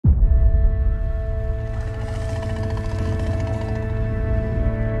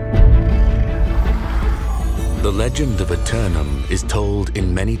legend of Aeternum is told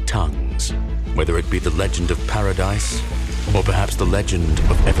in many tongues, whether it be the legend of paradise, or perhaps the legend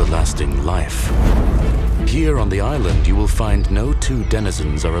of everlasting life. Here on the island, you will find no two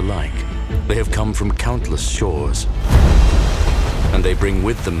denizens are alike. They have come from countless shores, and they bring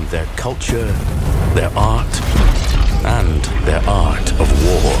with them their culture, their art, and their art of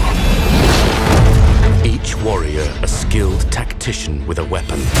war. Each warrior a skilled tactician with a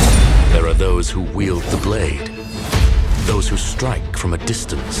weapon. There are those who wield the blade, those who strike from a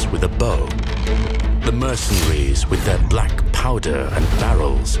distance with a bow, the mercenaries with their black powder and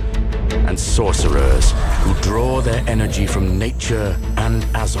barrels, and sorcerers who draw their energy from nature and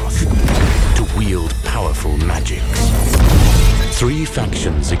Azoth to wield powerful magics. 3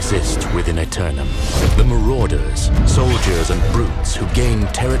 factions exist within Aeternum. The Marauders, soldiers and brutes who gain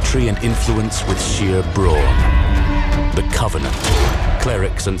territory and influence with sheer brawn. The Covenant,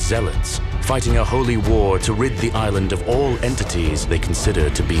 clerics and zealots, fighting a holy war to rid the island of all entities they consider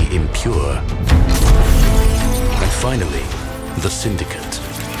to be impure. And finally, the Syndicate,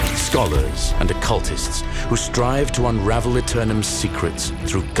 scholars and occultists who strive to unravel Aeternum's secrets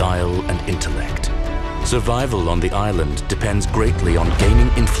through guile and intellect. Survival on the island depends greatly on gaining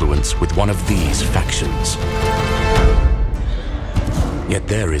influence with one of these factions. Yet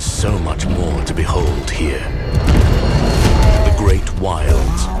there is so much more to behold here. The great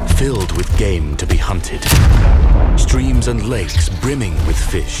wilds, filled with game to be hunted. Streams and lakes brimming with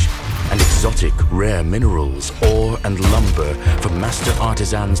fish, and exotic rare minerals, ore and lumber for master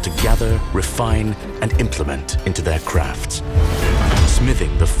artisans to gather, refine, and implement into their crafts.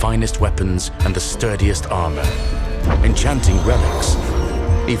 Smithing the finest weapons and the sturdiest armor, enchanting relics,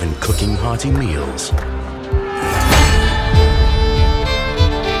 even cooking hearty meals.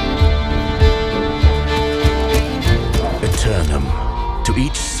 Aeternum. To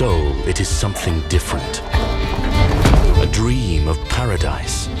each soul, it is something different. A dream of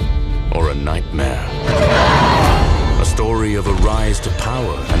paradise, or a nightmare. A story of a rise to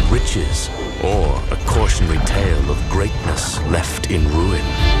power and riches, or a cautionary tale of greatness left in ruin.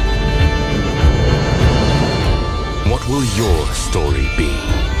 What will your story be?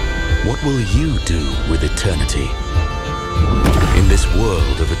 What will you do with eternity? In this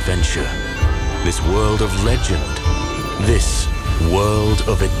world of adventure, this world of legend, this world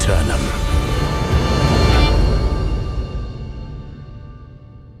of Aeternum.